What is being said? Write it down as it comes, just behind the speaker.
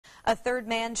A third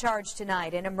man charged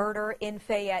tonight in a murder in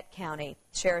Fayette County.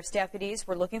 Sheriff's deputies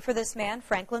were looking for this man,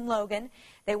 Franklin Logan.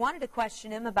 They wanted to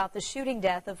question him about the shooting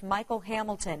death of Michael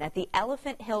Hamilton at the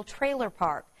Elephant Hill Trailer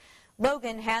Park.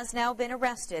 Logan has now been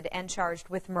arrested and charged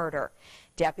with murder.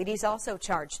 Deputies also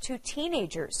charged 2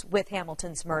 teenagers with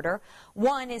Hamilton's murder.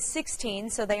 One is 16,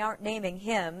 so they aren't naming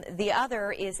him. The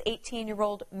other is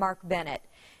 18-year-old Mark Bennett.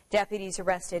 Deputies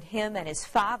arrested him and his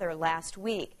father last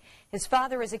week. His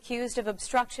father is accused of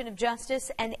obstruction of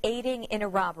justice and aiding in a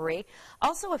robbery.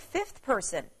 Also, a 5th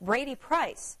person, Brady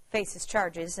Price, faces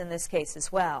charges in this case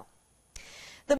as well.